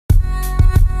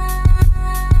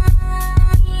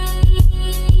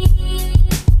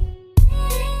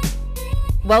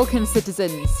Welcome,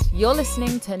 citizens. You're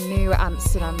listening to New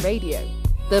Amsterdam Radio,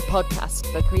 the podcast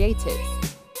for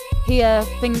creatives. Here,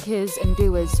 thinkers and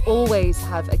doers always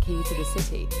have a key to the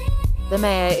city. The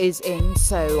mayor is in,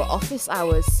 so office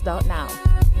hours start now.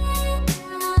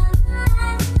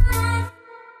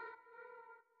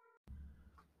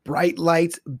 Bright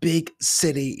lights, big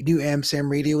city. New Amsterdam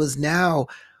Radio is now.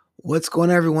 What's going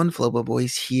on, everyone? Flobo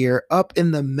Boys here, up in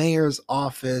the mayor's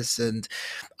office, and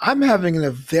I'm having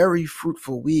a very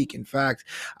fruitful week. In fact,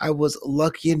 I was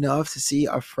lucky enough to see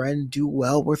a friend do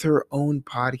well with her own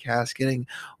podcast, getting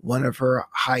one of her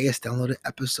highest downloaded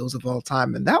episodes of all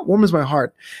time, and that warms my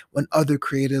heart when other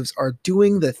creatives are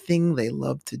doing the thing they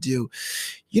love to do.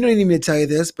 You don't need me to tell you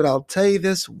this, but I'll tell you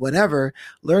this whenever.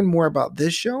 Learn more about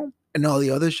this show and all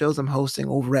the other shows I'm hosting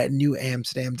over at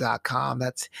newamsterdam.com.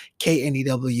 That's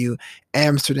KNEW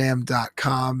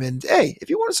Amsterdam.com. And hey, if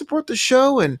you want to support the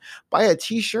show and buy a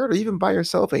t-shirt or even buy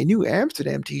yourself a New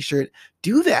Amsterdam t-shirt,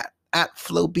 do that at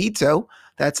Flobito.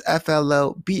 That's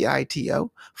Flobito,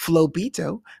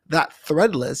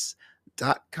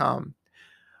 Flobito.threadless.com.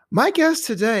 My guest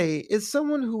today is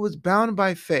someone who was bound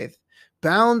by faith,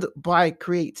 bound by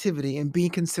creativity, and being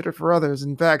considered for others.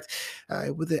 In fact,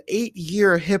 with an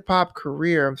 8-year hip-hop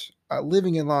career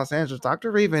living in Los Angeles,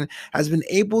 Dr. Raven has been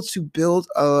able to build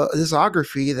a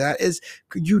discography that is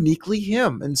uniquely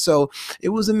him. And so it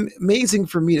was amazing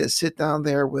for me to sit down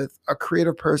there with a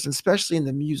creative person, especially in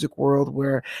the music world,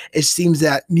 where it seems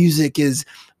that music is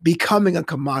becoming a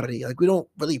commodity. Like, we don't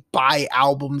really buy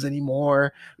albums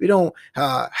anymore. We don't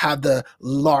have the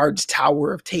large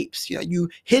tower of tapes. You know, you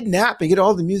hit an app and get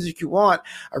all the music you want.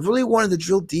 I really wanted to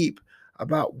drill deep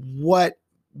about what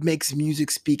makes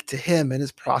music speak to him and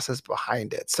his process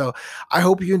behind it. So I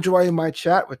hope you enjoy my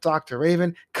chat with Dr.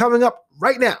 Raven, coming up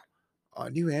right now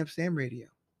on New Amsterdam Radio.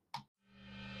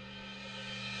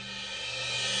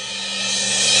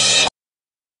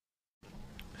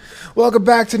 Welcome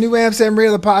back to New Amsterdam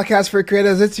Radio, the podcast for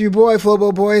creators. It's your boy,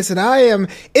 Flobo Boys, and I am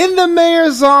in the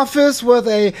mayor's office with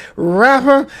a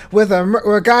rapper, with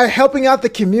a guy helping out the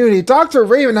community. Dr.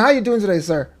 Raven, how you doing today,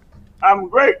 sir? I'm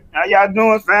great. How y'all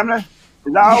doing, family?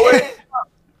 As always.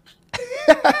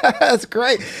 That's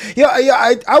great.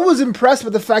 I was impressed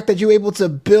with the fact that you were able to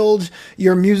build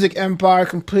your music empire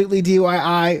completely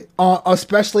DIY,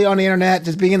 especially on the internet,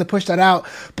 just being able to push that out.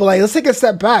 But let's take a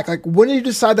step back. When did you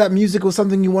decide that music was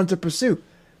something you wanted to pursue?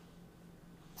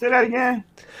 Say that again.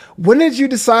 When did you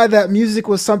decide that music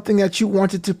was something that you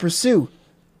wanted to pursue?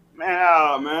 Man,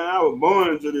 I was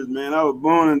born into this, man. I was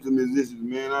born into musicians,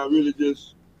 man. I really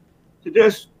just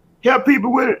help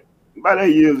people with it. About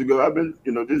 8 years ago, I've been,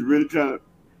 just really trying to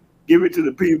give it to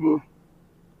the people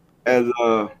as,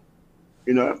 for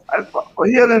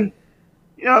healing,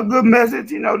 a good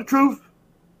message, the truth.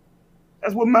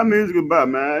 That's what my music is about,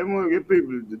 man. I want to give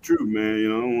people the truth, man. I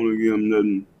don't want to give them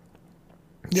nothing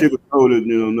sugar-coated,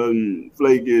 nothing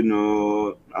flaky.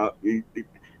 You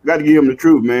got to give them the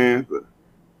truth, man. But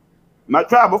my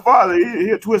tribal father,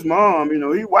 he'll twist my arm,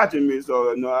 he watching me,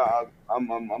 so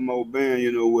I'm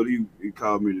obeying, what he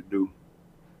called me to do.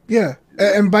 Yeah,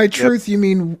 and by truth, you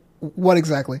mean what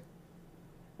exactly?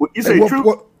 What you say,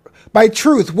 truth? By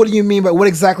truth, what do you mean by what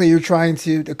exactly you're trying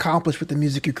to accomplish with the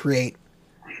music you create?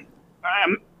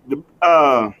 I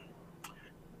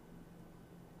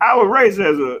was raised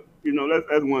as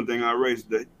that's one thing I raised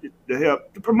to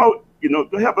help, to promote,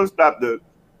 to help us stop the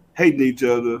hating each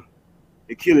other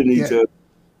and killing each other.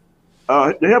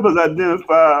 To help us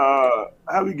identify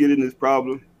how we get in this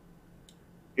problem.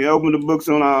 Open the books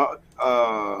on our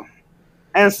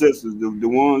ancestors, the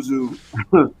ones who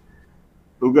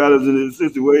who got us in this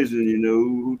situation,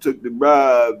 who took the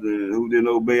bribes and who didn't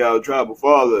obey our tribal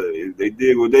father. They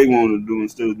did what they wanted to do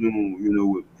instead of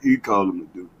doing, what he called them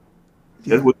to do.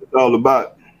 Yeah. That's what it's all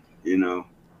about, Yeah.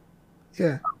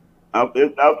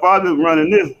 Our father's running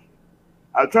this.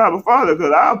 Our tribal father,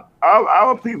 because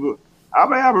our people,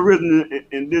 our Aboriginal,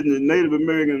 Indigenous, Native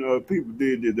American people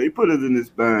did this. They put us in this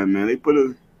bind, man. They put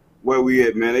us where we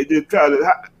at, man. They just try to,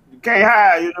 you can't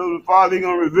hide, the father, he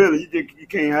gonna reveal it. You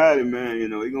can't hide it, man. He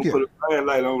gonna put a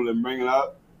flashlight on and bring it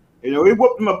out. He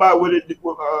whooped them about what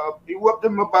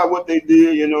they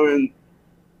did, and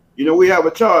we have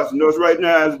a charge. It's right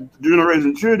now as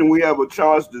generation children, we have a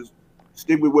charge to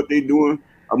stick with what they doing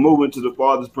or moving to the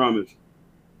father's promise.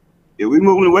 If we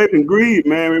moving away from greed,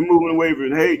 man, we're moving away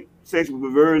from hate, sexual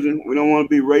perversion. We don't want to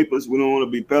be rapists. We don't want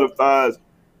to be pedophiles.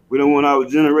 We don't want our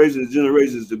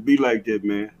generations to be like that,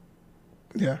 man.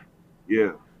 Yeah.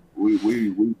 Yeah. We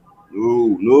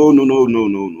No.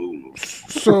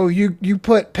 So you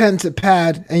put pen to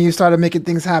pad and you started making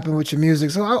things happen with your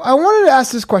music. So I wanted to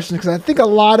ask this question because I think a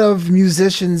lot of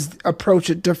musicians approach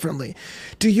it differently.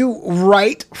 Do you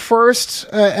write first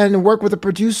and work with a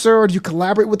producer, or do you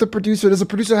collaborate with a producer? Does a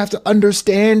producer have to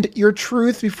understand your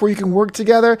truth before you can work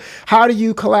together? How do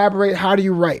you collaborate? How do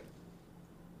you write?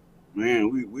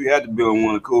 Man, we had to be on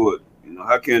one accord. You know,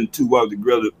 how can two walk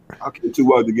together?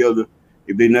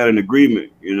 If they're not in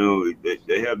agreement? You know,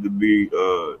 they have to be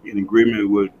in agreement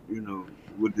with, you know,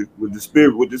 with the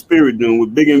spirit doing,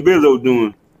 what Big and Bizzo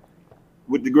doing,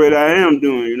 what the Great I Am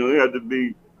doing. You know, they have to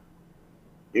be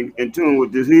in tune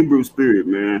with this Hebrew spirit,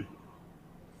 man.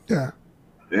 Yeah.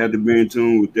 They have to be in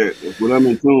tune with that. That's what I'm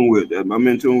in tune with. I'm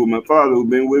in tune with my father, who's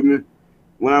been with me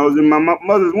when I was in my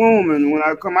mother's womb, and when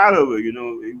I come out of it. You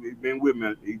know, he's been with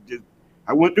me.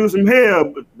 I went through some hell,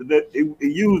 but he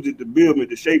used it to build me,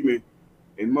 to shape me,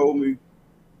 and mold me,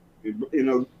 you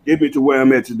know, get me to where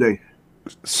I'm at today.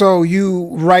 So you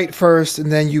write first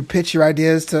and then you pitch your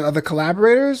ideas to other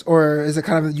collaborators, or is it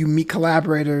kind of you meet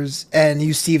collaborators and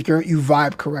you see if you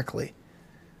vibe correctly?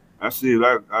 I see,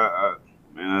 like, I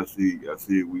see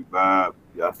we vibe.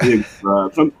 I see we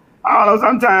vibe. I don't know,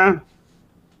 sometimes,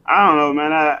 I don't know,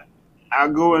 man, I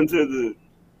go into the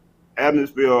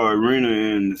atmosphere or arena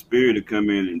and the spirit to come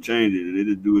in and change it, and they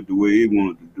just do it the way he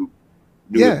wanted to do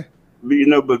Yeah. it. You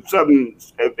know, but something,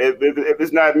 if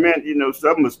it's not meant, you know,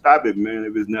 something will stop it, man.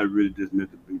 If it's not really just meant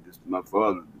to be, just my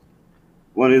father.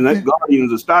 One of his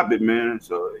guardians will stop it, man.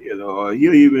 So, you know, or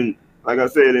he'll even, like I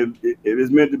said, if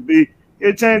it's meant to be,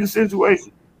 he'll change the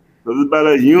situation. So it's about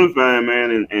us unifying,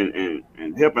 man,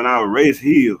 and helping our race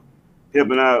heal,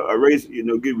 helping our race, you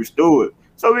know, get restored,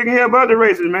 so we can help other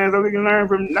races, man. So we can learn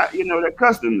from, not, you know, their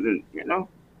customs, and, you know.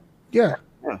 Yeah.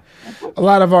 A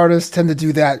lot of artists tend to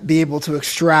do that, be able to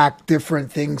extract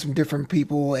different things from different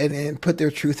people and put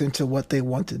their truth into what they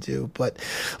want to do. But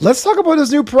let's talk about this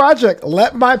new project,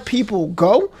 Let My People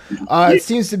Go. It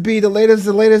seems to be the latest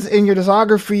in your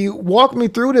discography. Walk me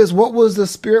through this. What was the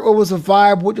spirit? What was the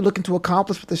vibe? What you're looking to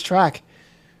accomplish with this track?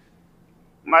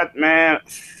 My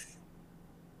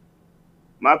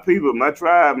people, my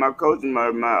tribe, my culture, my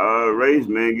race,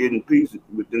 man, getting peace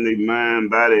within their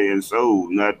mind, body, and soul,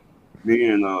 not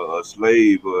being a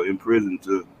slave or imprisoned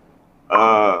to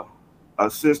a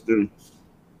system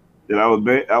that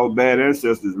our bad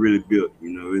ancestors really built.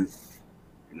 You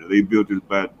know, they built it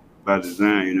by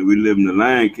design. You know, we live in the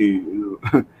Lion King. You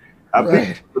know,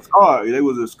 They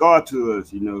was a scar to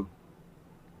us. You know,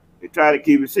 they try to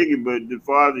keep it secret, but the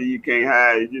farther you can't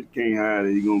hide, you just can't hide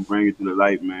it. You're gonna bring it to the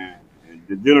light, man. And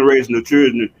the generation of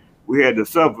children we had to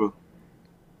suffer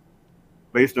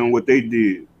based on what they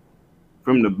did.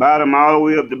 From the bottom all the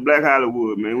way up to Black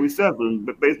Hollywood, man, we suffering,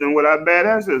 but based on what our bad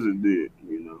ancestors did,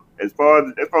 you know. As far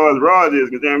as raw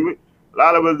is concerned, a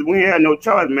lot of us, we had no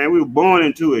choice, man. We were born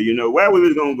into it, you know. Where we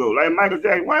was gonna go? Like Michael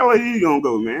Jackson, where was he gonna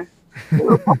go, man? He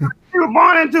was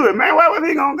born into it, man. Where was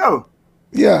he gonna go?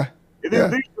 Yeah. It's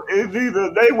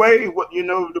either they way, you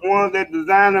know, the ones that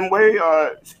designed them way,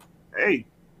 or hey,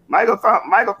 Michael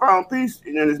found peace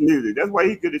in his music. That's why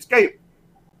he could escape.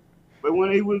 But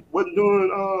when he wasn't doing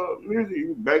music, he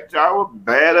was back to our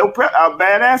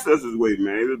bad ancestors' way,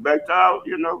 man. He was back to our,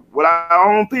 you know, what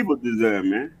our own people deserve,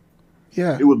 man.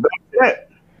 Yeah. It was back to that.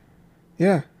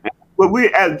 Yeah. But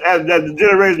we, as the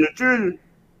generation of children,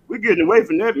 we're getting away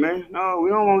from that, man. No,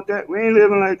 we don't want that. We ain't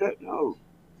living like that. No.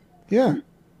 Yeah.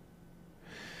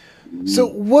 So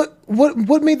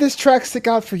what made this track stick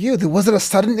out for you? Was it a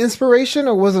sudden inspiration,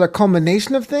 or was it a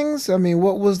culmination of things? I mean,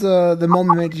 what was the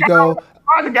moment that you go?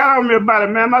 Father got on me about it,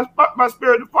 man. My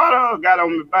spiritual father got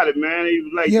on me about it, man. He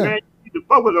was like, man, you need to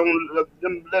focus on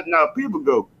them letting our people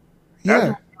go.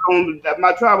 Yeah. That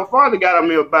my tribal father got on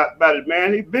me about it,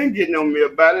 man. He been getting on me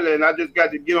about it, and I just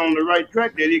got to get on the right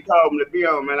track that he called me to be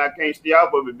on, man. I can't stay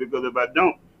off of it, because if I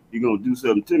don't, you're gonna do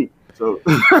something to me. So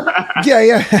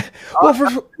yeah. Well,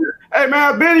 hey,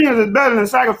 man, obedience is better than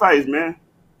sacrifice, man.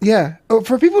 Yeah.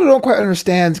 For people who don't quite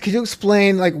understand, could you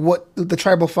explain like what the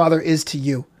tribal father is to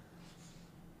you?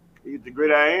 He's the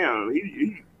great I am.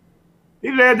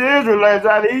 He led the Israelites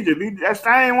out of Egypt. That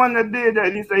same one that did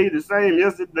that. He said he's the same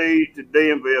yesterday,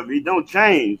 today, and forever. He don't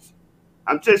change.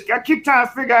 I keep trying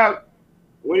to figure out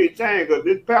when he changed, because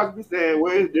this pastor be saying,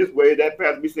 well, it's this way. That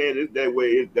pastor be saying it's that way.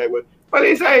 It's that way. But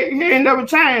he say he ain't never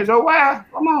changed. So why?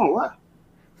 Come on, why?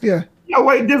 Yeah. Your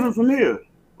way different from here.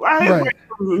 Why his way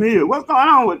different from here? What's going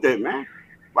on with that, man?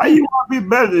 Why you want to be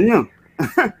better than him?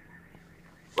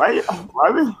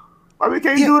 Why we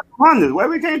can't do it in oneness? Why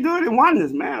we can't do it in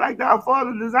oneness, man? Like our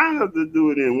father designed us to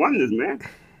do it in oneness, man.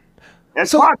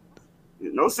 That's part.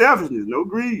 no selfishness, no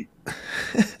greed,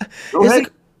 no Here's hate.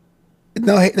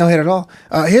 no hate, no hate at all.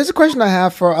 Here's a question I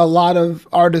have for a lot of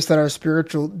artists that are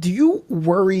spiritual. Do you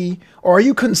worry or are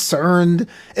you concerned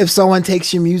if someone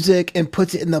takes your music and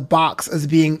puts it in the box as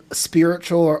being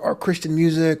spiritual or Christian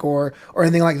music or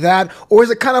anything like that? Or is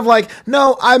it kind of like,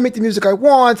 no, I make the music I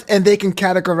want and they can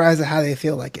categorize it how they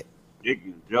feel like it?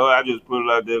 Joe, I just put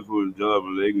it out there for the job,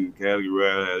 and they can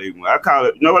categorize how they want. I call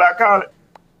it. You know what I call it?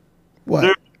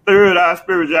 What? Third eye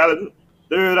spirituality.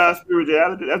 Third eye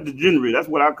spirituality. That's degenerate. That's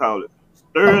what I call it.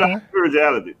 Third eye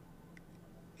spirituality.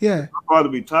 Yeah. My father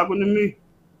be talking to me.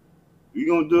 We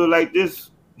gonna do it like this.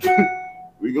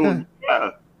 We gonna.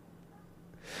 Yeah.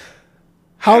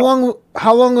 How long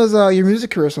was your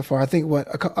music career so far? I think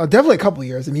definitely a couple of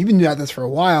years. I mean, you've been doing this for a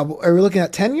while. But are we looking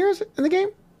at 10 years in the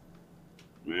game?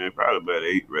 Man, probably about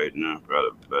 8 right now.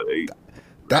 Probably about 8.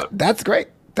 That's great.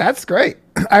 That's great.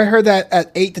 I heard that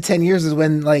at 8 to 10 years is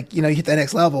when, like, you hit the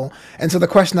next level. And so the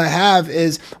question I have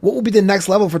is, what will be the next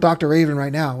level for Dr. Raven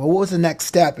right now? Well, what was the next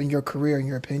step in your career, in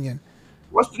your opinion?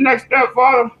 What's the next step,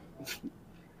 Father?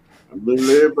 I've been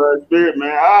led by the Spirit,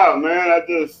 man. Man, I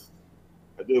just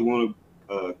want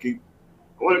to keep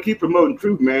promoting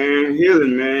truth, man,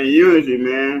 healing, man, unity,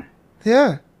 man.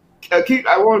 Yeah. I'm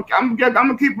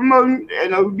gonna keep promoting,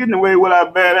 getting away with what our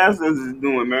bad ancestors is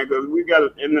doing, man. Because we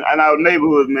got in our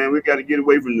neighborhoods, man, we got to get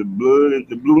away from the blood and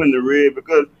the blue and the red.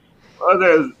 Because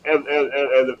us as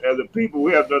a people,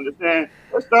 we have to understand.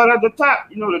 Let's start at the top.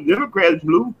 The Democrats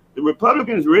blue, the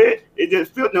Republicans red. It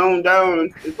just filtering on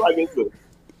down. It's like it's a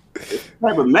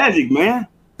type of magic, man.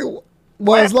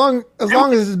 Well, as long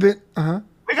as it's been,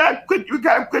 we gotta quit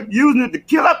using it to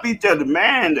kill up each other,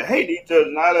 man, to hate each other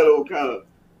and all that old kind of.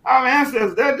 Our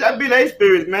ancestors, that be their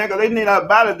spirits, man, because they need our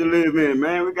body to live in,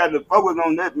 man. We got to focus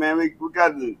on that, man. We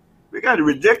got to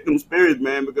reject them spirits,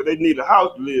 man, because they need a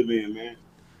house to live in, man.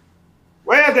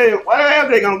 Where else they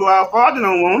gonna go? Our Father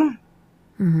don't want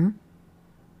them.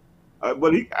 Mm-hmm.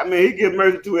 But he give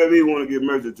mercy to whoever he want to give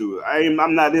mercy to. I'm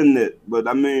not in that, but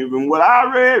I mean, from what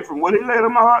I read, from what he laid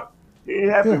on my heart, he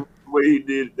ain't happy with the way he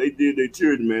did. They did their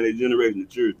children, man. They generated the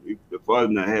children. The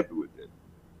Father's not happy with that.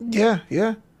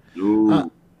 Yeah. No.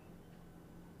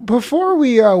 Before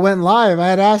we went live, I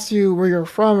had asked you where you're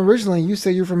from originally. You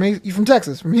said you're from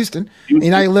Texas, from Houston. And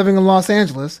now you're living in Los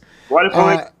Angeles.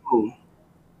 Yeah. Baby.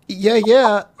 Yeah, you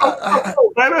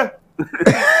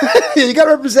got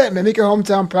to represent, man. Make your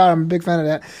hometown proud. I'm a big fan of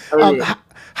that.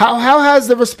 How has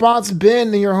the response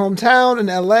been in your hometown in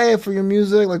LA for your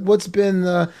music? Like, what's been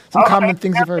some common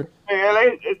things you've heard?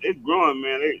 Man, it's growing,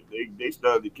 man. They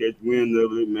started to catch wind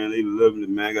of it, man. They loving it,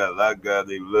 man. I got a lot of guys,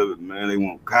 they love it, man. They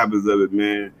want copies of it,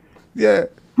 man. Yeah.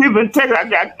 People in Texas,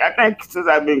 I think since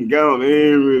I've been gone,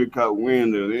 they ain't really caught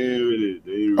wind of it. They ain't really.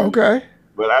 Okay.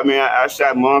 But I mean, I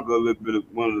shot my uncle a little bit of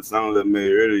one of the songs I made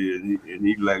earlier, and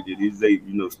he liked it. He said,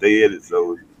 stay at it.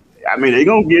 So, I mean, they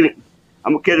gonna get it.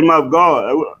 I'm gonna catch them off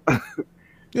guard.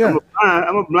 Yeah.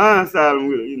 I'm a blind side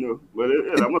with it, But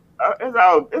it's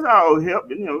all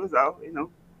help, it's all,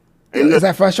 Is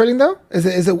that frustrating though? Is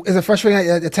it frustrating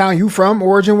at the town you from,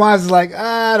 origin wise? It's like,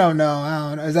 I don't know.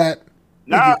 Is that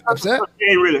upset? They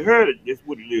ain't really heard it. That's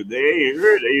what it is. They ain't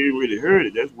really heard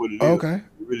it. That's what it is. Okay.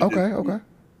 Really Okay.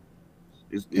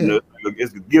 It's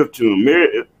it's a gift to them.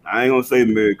 I ain't gonna say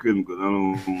Merry Christmas because I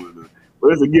don't want to.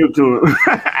 But it's a gift to them.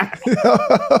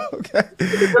 Okay.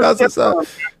 That's what's up.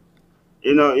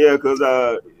 Because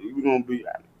we're gonna be,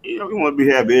 we want to be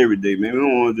happy every day, man. We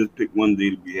don't want to just pick one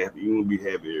day to be happy. We want to be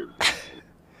happy every day.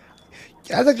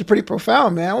 That's actually pretty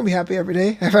profound, man. I want to be happy every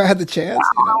day if I had the chance.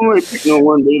 I don't want to pick no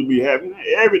one day to be happy.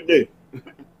 Every day.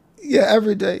 Yeah,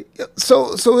 every day.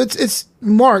 So it's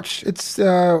March. It's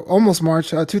almost March,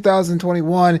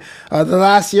 2021. The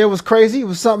last year was crazy. It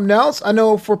was something else. I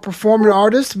know for performing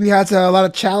artists, we had a lot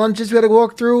of challenges we had to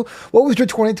walk through. What was your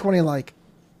 2020 like?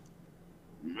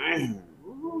 Man.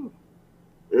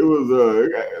 It was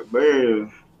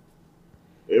man.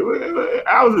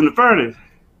 I was in the furnace.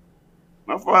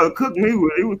 My father cooked me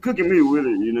with it. He was cooking me with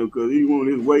it, because he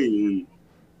wanted his way. And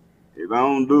if I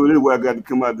don't do it this way, I got to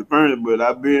come out the furnace. But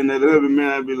I be in that oven,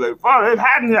 man. I'd be like, Father, it's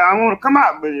hot in here. I want to come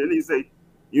out. But he say,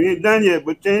 you ain't done yet,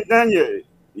 but you ain't done yet.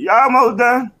 You almost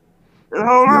done. Just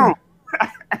hold on.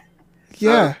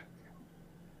 Yeah.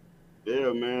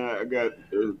 Yeah, man. I got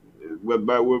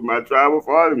what my tribal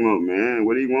father want, man.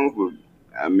 What he want for me.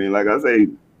 I mean, like I say,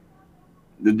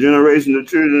 the generation of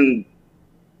children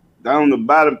down the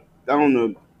bottom all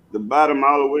the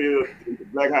way up to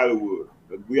Black Hollywood.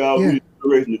 We all the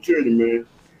generation of children, man.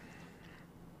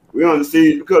 We only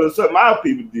see it because of something our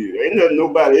people did. Ain't nothing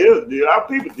nobody else did. Our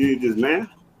people did this, man.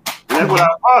 And that's what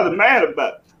our father mad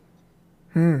about.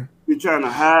 We You're trying to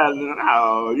hide.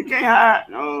 No, you can't hide.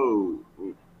 No.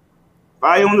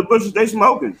 Fire on the bushes, they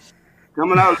smoking.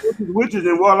 Coming out witches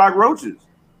and warlock roaches.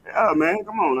 Yeah, man,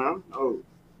 come on now. Oh.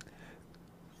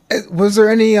 Was there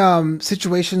any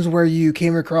situations where you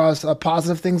came across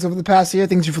positive things over the past year?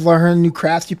 Things you've learned, new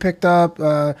crafts you picked up,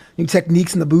 new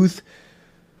techniques in the booth?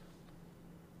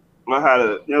 Well, how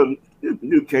to,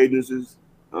 new cadences.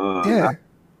 Yeah.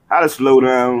 How to slow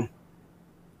down.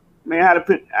 How to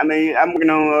put. I'm working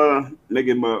on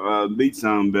making my beat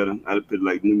sound better. How to put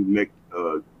like new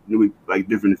like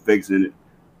different effects in it.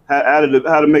 How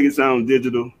to make it sound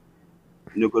digital.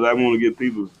 Because I want to give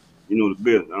people, the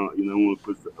best. I want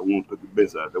to put the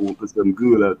best out there. I want to put something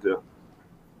good out there.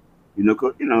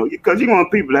 Because you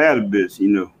want people to have the best.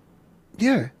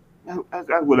 Yeah.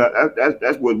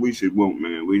 That's what we should want,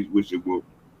 man. We should want,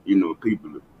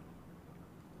 people to,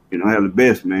 have the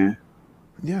best, man.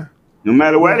 Yeah. No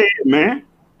matter what it is, man.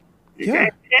 You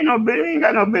ain't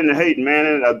got no business hating,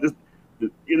 man. The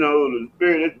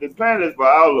spirit, the plan is for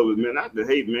all of us, man. Not to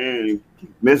hate, man, and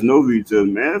keep messing over each other,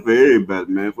 man. It's for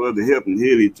everybody, man. For us to help and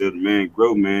heal each other, man.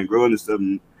 Grow into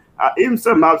something, even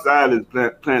something outside this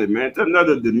planet, man. It's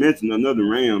another dimension, another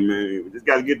realm, man. We just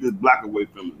got to get this block away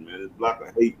from us, man. This block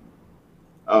of hate,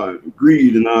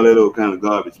 greed, and all that old kind of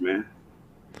garbage, man.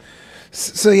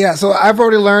 So I've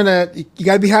already learned that you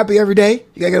got to be happy every day.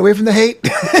 You got to get away from the hate.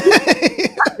 You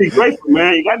got to be grateful,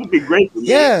 man. You got to be grateful,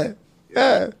 man.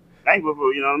 Yeah. Thankful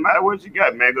for, no matter what you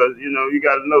got, man, because, you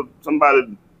got to know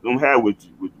somebody don't have what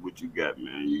you got,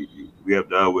 man. We have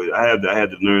to always, I had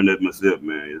to learn that myself,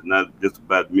 man. It's not just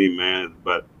about me, man. It's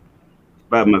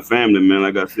about my family, man.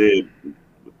 Like I said,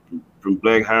 from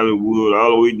Black Hollywood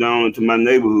all the way down into my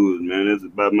neighborhood, man. It's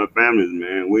about my families,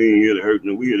 man. We ain't here to hurt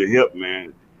them. We here to help,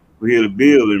 man. We're here to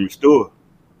build and restore.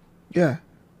 Yeah.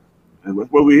 And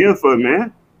that's what we're here for,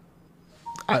 man.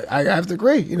 I have to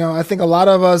agree. I think a lot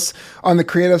of us on the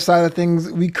creative side of things,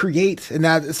 we create, and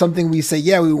that is something we say,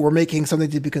 we're making something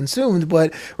to be consumed,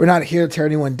 but we're not here to tear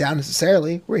anyone down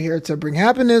necessarily. We're here to bring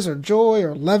happiness or joy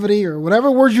or levity or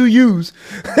whatever words you use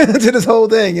to this whole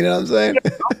thing. You know what I'm saying?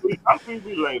 Some people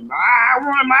be like, I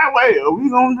want it my way. Are we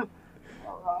going to?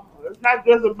 It's not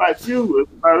just about you.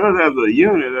 It's about us as a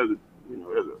unit, as a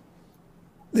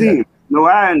team. Yeah. No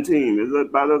iron team. It's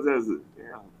about us as a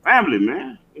family,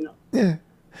 man. Yeah.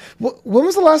 When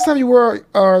was the last time you were,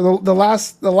 or the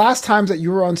last times that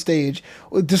you were on stage?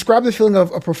 Describe the feeling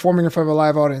of performing in front of a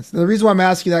live audience. And the reason why I'm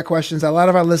asking you that question is that a lot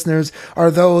of our listeners are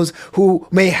those who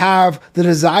may have the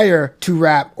desire to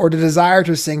rap or the desire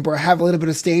to sing, but have a little bit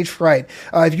of stage fright.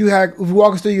 If you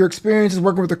walk us through your experiences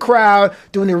working with the crowd,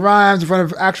 doing your rhymes in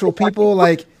front of actual people,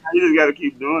 like you just got to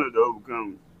keep doing it to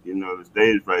overcome, the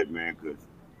stage fright, man. Because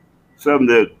something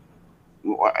that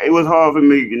it was hard for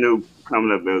me,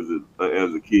 coming up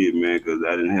as a kid, man, because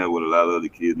I didn't have what a lot of other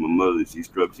kids. My mother,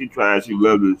 she tried, she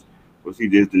loved us, but she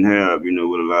just didn't have,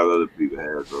 what a lot of other people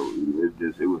had. So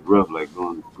it was rough, like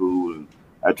going to school, and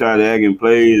I tried to act in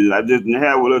plays. I just didn't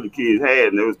have what other kids had,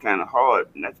 and it was kind of hard.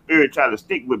 And that spirit tried to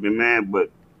stick with me, man,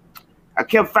 but I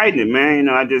kept fighting it, man.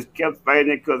 I just kept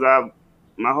fighting it because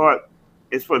my heart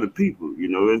is for the people.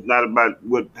 It's not about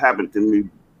what happened to me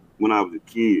when I was a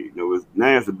kid.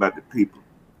 Now it's about the people.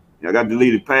 I got to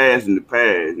leave the past in the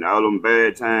past. All them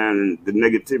bad times and the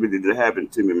negativity that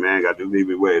happened to me, man, I got to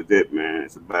leave it where it's at, man.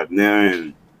 It's about now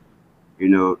and,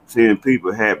 seeing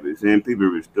people happy, seeing people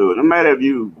restored. No matter if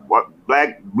you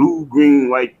black, blue,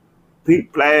 green, white,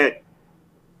 pink, plaid,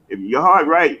 if your heart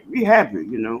right, be happy,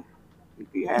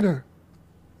 Be happy. Yeah.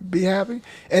 Be happy.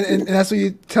 And that's what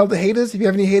you tell the haters? If you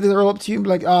have any haters that roll up to you, be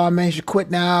like, oh, man, you should quit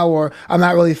now, or I'm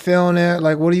not really feeling it.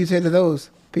 Like, what do you say to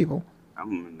those people?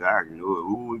 I'm dark,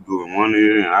 Ooh, we going one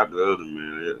ear and out the other,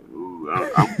 man. Yeah. Ooh,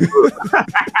 I'm good.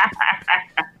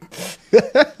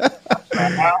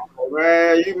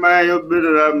 Man, you mind your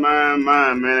business, I mind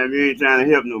mine, man. If you ain't trying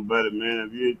to help nobody, man.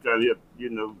 If you ain't trying to help,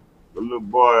 a little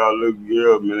boy or a little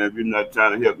girl, man. If you're not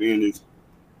trying to help me in this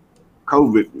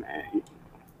COVID, man.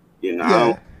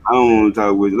 I don't want to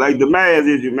talk with you. Like the mask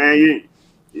issue, man.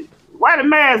 Why the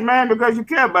mask, man? Because you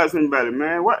care about somebody,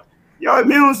 man. What? Your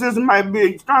immune system might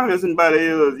be stronger than somebody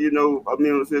else,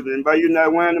 immune system. And by you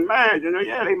not wearing the mask,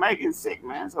 they might get sick,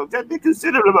 man. So just be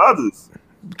considerate of others.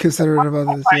 Considerate of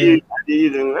others,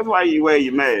 that's why you wear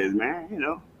your mask, man,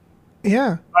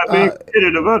 Yeah. By being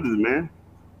considerate of others, man.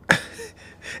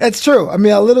 It's true. I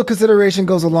mean, a little consideration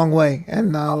goes a long way.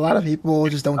 And a lot of people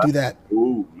just don't do that.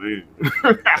 Ooh, man.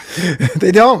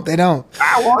 They don't.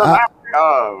 I want to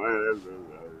oh,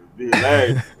 man. That's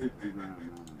hilarious.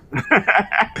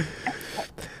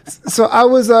 So I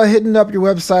was hitting up your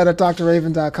website at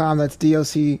drraven.com. That's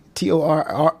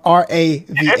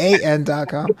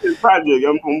DOCTORRAVAN.com. Project.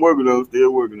 I'm working on it,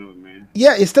 still working on it, man.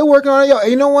 Yeah, you're still working on it. Yo,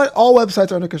 you know what? All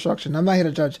websites are under construction. I'm not here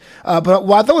to judge. But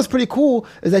what I thought was pretty cool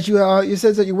is that you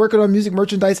said that you're working on music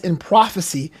merchandise and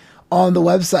prophecy on the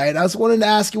website. I was wanting to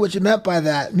ask you what you meant by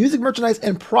that. Music merchandise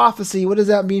and prophecy. What does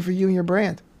that mean for you and your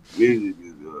brand? Music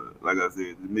is, like I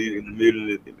said, in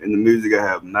the music I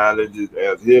have knowledge, it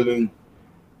has healing.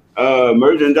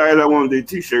 Merchandise, I want to do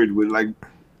t-shirts with like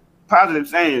positive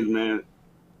sayings, man.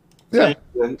 Yeah.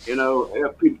 You know,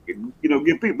 help people,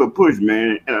 give people a push,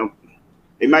 man. You know,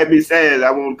 it might be sad.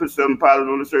 I want to put something positive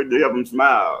on the shirt to help them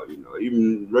smile. You know,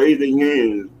 even raising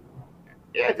hands.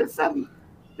 Yeah, just something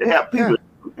to help people,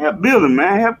 help build them,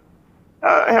 man.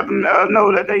 Help them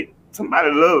know that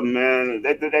somebody love them, man.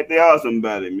 That they are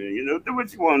somebody, man. You know, do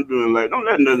what you want to do in life. Don't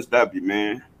let nothing stop you,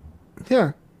 man.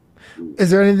 Yeah. Is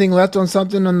there anything left on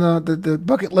something on the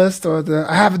bucket list or the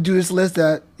I have to do this list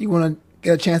that you want to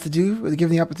get a chance to do or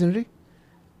given the opportunity?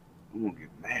 I'm gonna get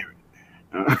married.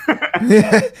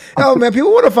 Yeah. Oh man,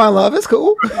 people want to find love. It's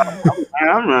cool.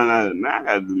 I'm running out of man.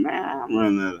 I'm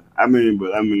running out of. I mean,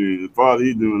 the father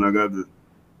he's doing, I got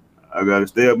to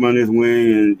stay up on his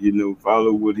wing and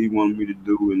follow what he wanted me to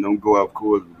do and don't go off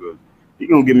course because he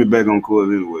gonna get me back on course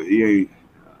anyway.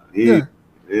 He ain't.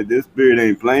 This spirit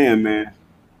ain't playing, man.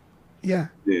 Yeah.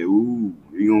 Yeah. Ooh,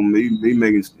 he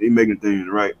making things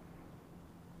right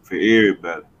for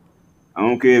everybody. I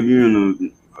don't care if you're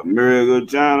in America,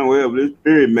 China, wherever. This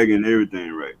spirit making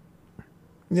everything right.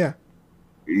 Yeah.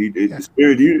 The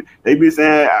spirit, they be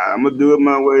saying, I'm gonna do it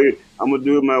my way.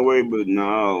 But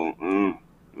no,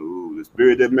 the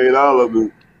spirit that made all of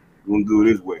it gonna do it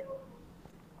this way.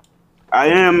 I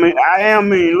am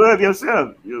me. Love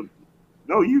yourself. You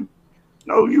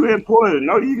important.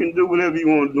 No, you can do whatever you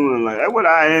want to do in life. That's what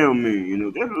I am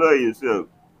mean. Just love yourself.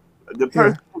 The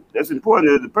person that's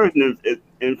important is the person that's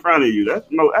in front of you. That's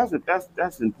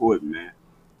important, man.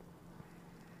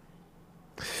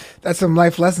 That's some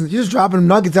life lessons. You're just dropping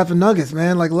nuggets after nuggets,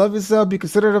 man. Like love yourself, be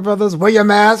considerate of others, wear your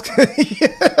mask.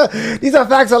 These are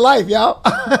facts of life, y'all.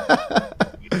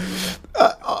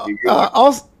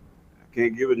 Also, I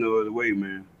can't give it no other way,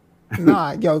 man. Nah,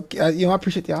 I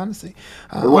appreciate the honesty.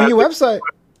 On your website,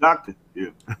 doctor, yeah.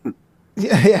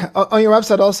 Yeah. On your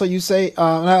website, also, you say,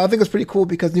 and I think it's pretty cool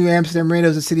because New Amsterdam Radio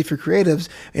is a city for creatives.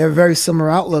 We have a very similar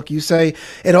outlook. You say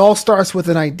it all starts with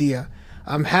an idea.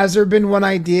 Has there been one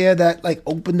idea that like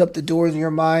opened up the doors in your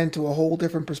mind to a whole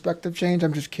different perspective change?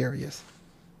 I'm just curious.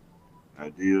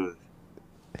 Ideas.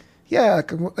 Yeah,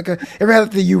 ever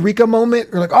had the eureka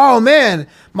moment? You're like, oh man,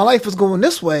 my life was going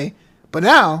this way, but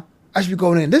now I should be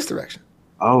going in this direction.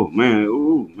 Oh man,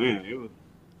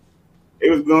 it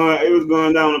was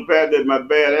going down the path that my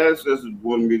bad ancestors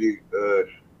wanted me to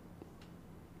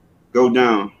go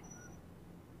down.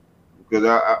 Because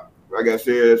I like I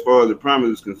said, as far as the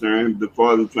promise is concerned, the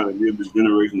father was trying to give this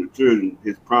generation of children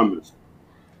his promise.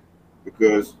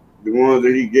 Because the ones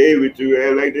that he gave it to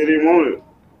act like they didn't want it.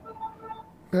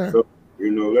 Yeah. So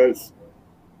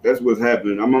that's what's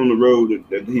happening. I'm on the road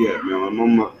that he had, man.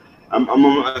 I'm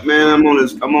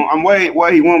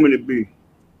where he want me to be.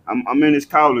 I'm in his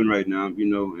calling right now,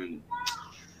 and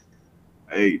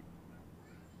hey,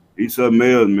 he's something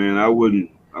else, man. I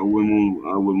wouldn't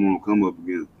want to come up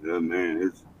against that,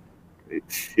 man.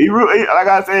 He really, like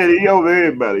I said, he over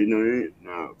everybody,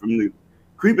 from the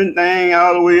creeping thing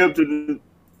all the way up to the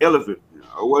elephant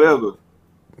or whatever.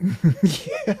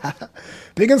 Yeah,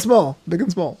 big and small.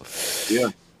 Yeah.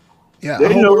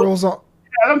 They know it.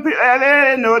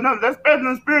 They know it. No, that's better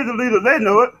than spiritual leaders. They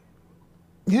know it.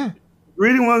 Yeah.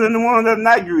 Greedy ones and the ones that are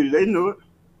not greedy, they know it.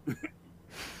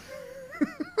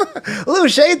 A little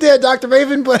shade there, Dr.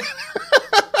 Raven, but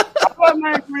all of them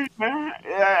ain't greedy, man.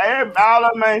 Yeah, all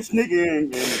of them ain't sneaky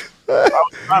and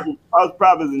false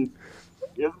prophets and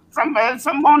some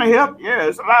want to help. Yeah,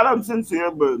 it's a lot of them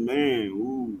sincere, but man,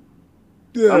 ooh.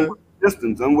 Yeah. Some with the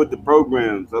system, some with the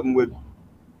program, some with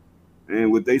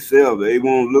they sell. They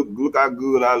won't look how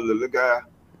good I look how.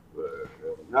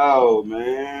 No,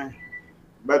 man.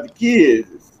 About the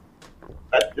kids,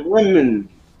 about the women,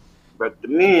 about the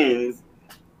men, it's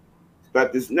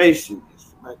about this nation,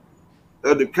 it's about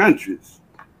other countries,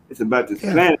 it's about this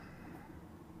planet,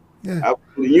 out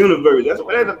in the universe. That's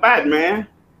what it's about, man.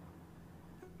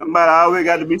 Somebody always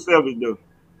got to be selfish, though.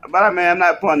 But I'm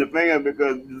not pointing the finger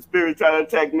because the spirit try to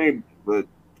attack me, but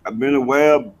I've been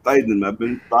aware of fighting. I've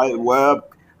been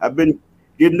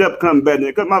getting up, coming back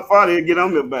there because my father would get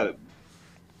on me about it.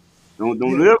 Don't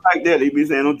live like that. He be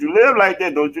saying, don't you live like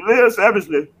that. Don't you live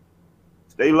savagely.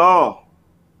 Stay law.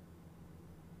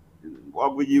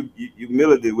 walk with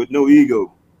humility, with no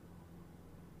ego.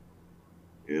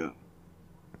 Yeah.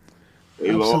 They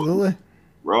Absolutely.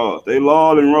 Raw. They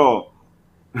loyal and raw.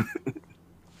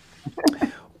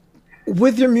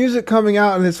 With your music coming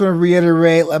out, and I just want to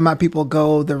reiterate, Let My People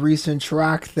Go, the recent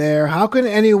track there, how can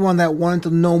anyone that wanted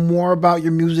to know more about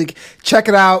your music check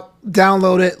it out,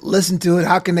 download it, listen to it?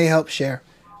 How can they help share?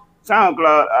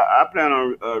 SoundCloud, I plan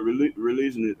on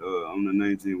releasing it on the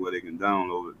 19th where they can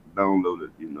download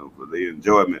it, you know, for their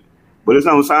enjoyment. But it's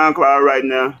on SoundCloud right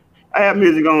now. I have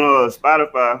music on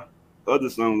Spotify, other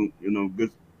songs, you know, good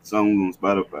songs on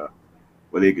Spotify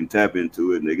where they can tap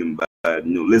into it and they can buy it,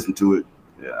 you know, listen to it.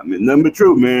 Yeah, I mean, nothing but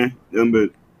true, man. Nothing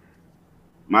but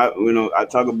you know, I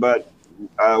talk about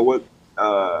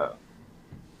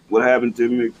what happened to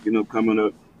me, you know, coming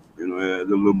up, you know, as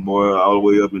a little boy all the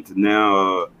way up until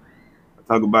now. I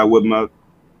talk about what my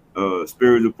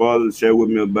spiritual father shared with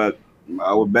me about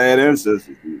our bad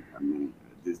ancestors. I mean,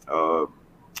 just how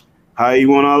he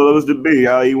want all of us to be,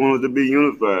 how he want us to be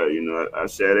unified. You know, I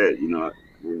share that. You know,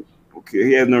 okay,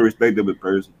 he has no respect of a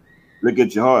person. Look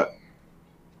at your heart.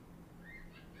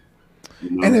 You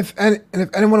know? And if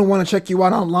anyone want to check you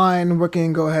out online, we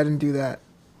can go ahead and do that.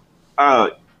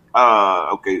 Okay,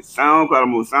 SoundCloud,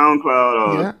 I'm on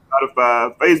SoundCloud,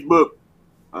 Spotify, Facebook,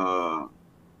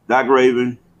 Doc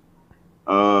Raven,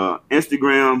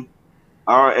 Instagram,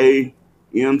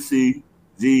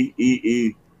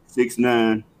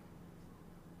 RAMCGEE69,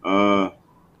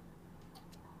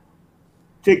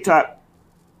 TikTok,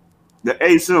 the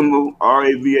A symbol,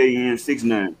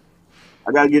 RAVAN69.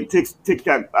 I gotta get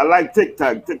TikTok. I like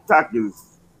TikTok. TikTok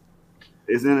is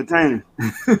entertaining.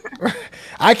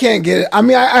 I can't get it. I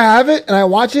mean, I have it and I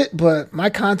watch it, but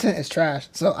my content is trash.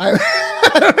 So I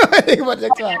don't know anything about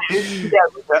TikTok.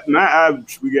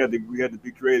 We got to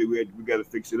be creative. We got to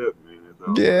fix it up, man.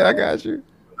 Yeah, I got you.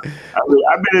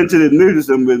 I've been into this music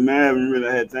some, but man, I haven't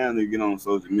really had time to get on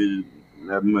social media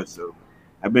that much. So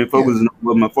I've been focusing on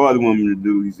what my father wanted me to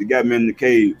do. He got me in the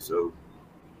cave. So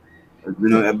you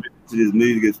know, I've been to this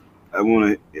music. I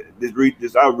want to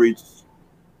this outreach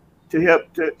to help,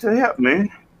 man.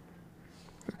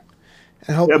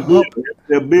 And help build,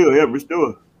 help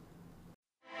restore.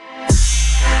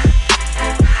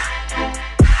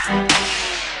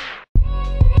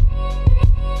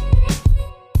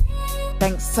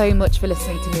 Thanks so much for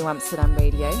listening to New Amsterdam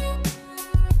Radio.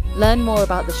 Learn more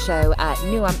about the show at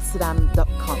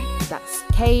newamsterdam.com. That's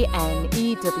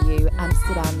KNEW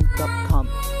Amsterdam.com.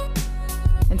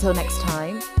 Until next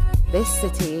time, this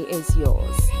city is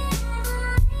yours.